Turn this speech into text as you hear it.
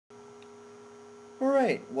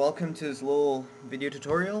Alright, welcome to this little video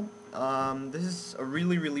tutorial. This is a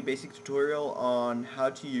really basic tutorial on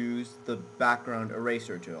how to use the background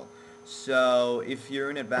eraser tool. So if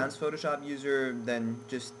you're an advanced Photoshop user, then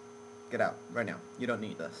just get out right now. You don't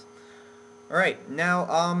need this. Alright,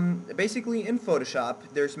 now basically in Photoshop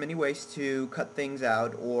there's many ways to cut things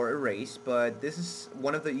out or erase, but this is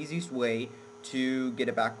one of the easiest way to get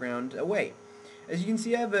a background away. As you can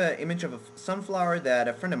see, I have an image of a sunflower that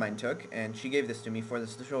a friend of mine took, and she gave this to me for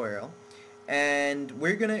this tutorial. And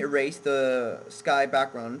we're gonna erase the sky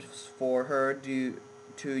background for her to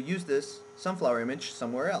use this sunflower image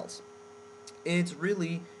somewhere else. It's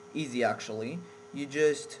really easy actually. You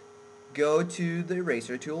just go to the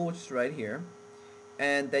eraser tool, which is right here,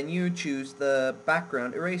 and then you choose the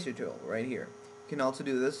background eraser tool right here. You can also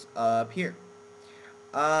do this up here.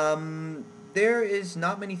 There is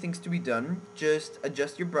not many things to be done. Just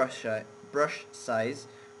adjust your brush size,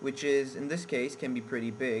 which is in this case can be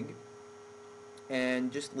pretty big,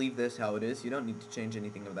 and just leave this how it is. You don't need to change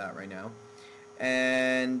anything of that right now.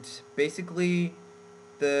 And basically,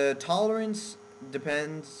 the tolerance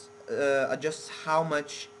depends adjusts how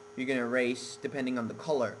much you're gonna erase depending on the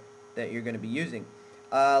color that you're gonna be using.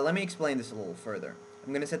 Let me explain this a little further.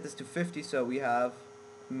 I'm gonna set this to 50 so we have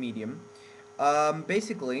medium.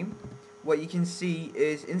 Basically, what you can see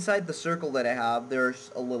is inside the circle that I have,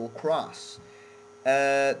 there's a little cross.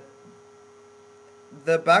 The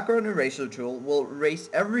background eraser tool will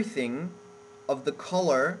erase everything of the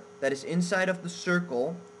color that is inside of the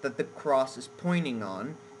circle that the cross is pointing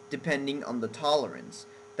on, depending on the tolerance.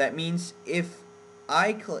 That means if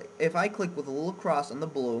I click with a little cross on the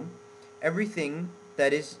blue, everything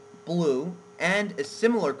that is blue and a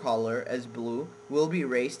similar color as blue will be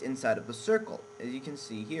erased inside of the circle, as you can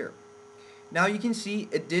see here. Now you can see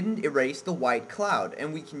it didn't erase the white cloud,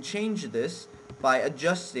 and we can change this by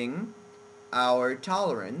adjusting our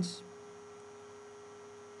tolerance.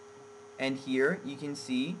 And here you can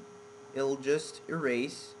see it'll just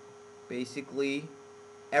erase basically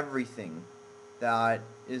everything that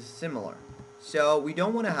is similar. So we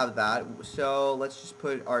don't want to have that, so let's just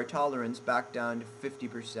put our tolerance back down to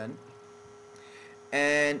 50%.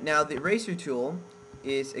 And now the eraser tool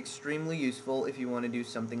is extremely useful if you want to do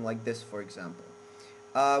something like this, for example.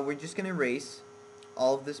 We're just going to erase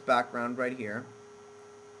all of this background right here,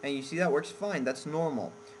 and you see that works fine. That's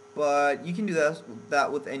normal. But you can do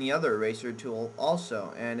that with any other eraser tool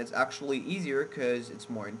also, and it's actually easier because it's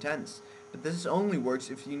more intense. But this only works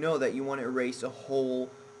if you know that you want to erase a whole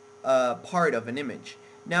part of an image.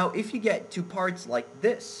 Now if you get to parts like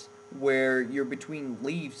this, where you're between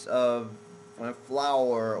leaves of a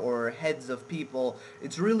flower or heads of people,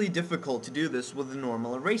 it's really difficult to do this with a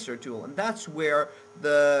normal eraser tool, and that's where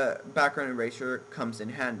the background eraser comes in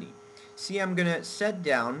handy. See, I'm gonna set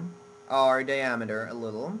down our diameter a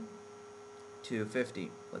little to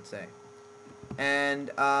 50, let's say,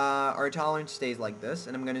 and our tolerance stays like this,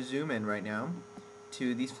 and I'm gonna zoom in right now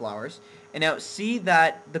to these flowers, and now see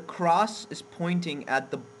that the cross is pointing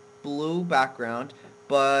at the blue background,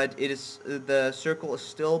 but the circle is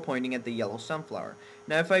still pointing at the yellow sunflower.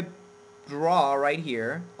 Now if I draw right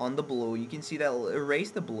here on the blue, you can see that it'll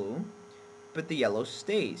erase the blue, but the yellow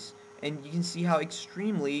stays. And you can see how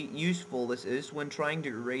extremely useful this is when trying to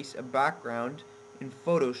erase a background in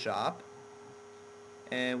Photoshop.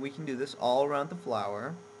 And we can do this all around the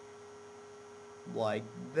flower, like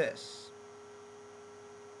this.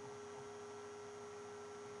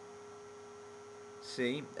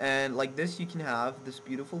 See, and like this you can have this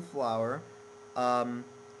beautiful flower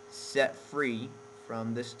set free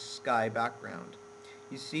from this sky background.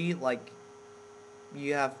 You see, like,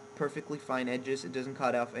 you have perfectly fine edges. It doesn't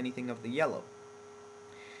cut off anything of the yellow.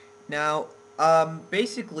 Now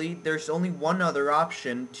basically there's only one other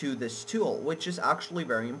option to this tool, which is actually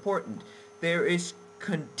very important. There is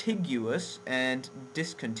contiguous and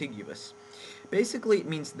discontiguous. Basically it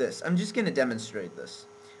means this. I'm just going to demonstrate this.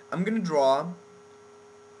 I'm going to draw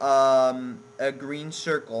a green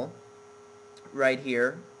circle right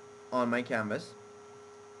here on my canvas,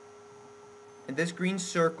 and this green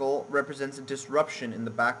circle represents a disruption in the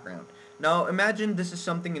background. Now imagine this is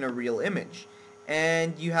something in a real image,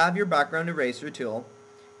 and you have your background eraser tool,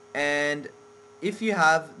 and if you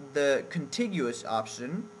have the contiguous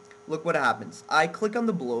option, look what happens. I click on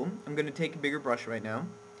the blue. I'm going to take a bigger brush right now.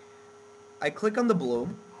 I click on the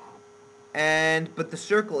blue, but the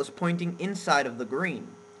circle is pointing inside of the green,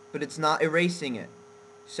 but it's not erasing it.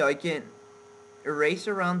 So I can erase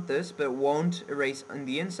around this, but it won't erase on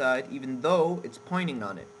the inside, even though it's pointing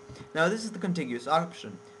on it. Now this is the contiguous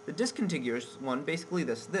option. The discontiguous one, basically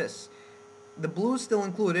this. The blue is still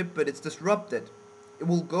included, but it's disrupted. It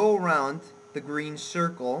will go around the green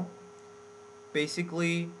circle,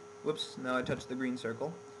 basically, whoops, now I touched the green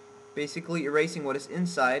circle, basically erasing what is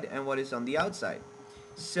inside and what is on the outside.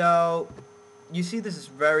 So you see this is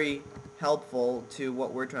very helpful to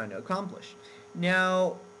what we're trying to accomplish.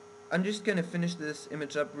 Now, I'm just going to finish this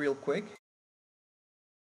image up real quick.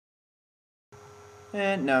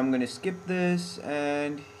 And now I'm going to skip this,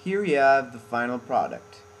 and here you have the final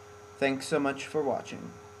product. Thanks so much for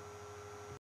watching.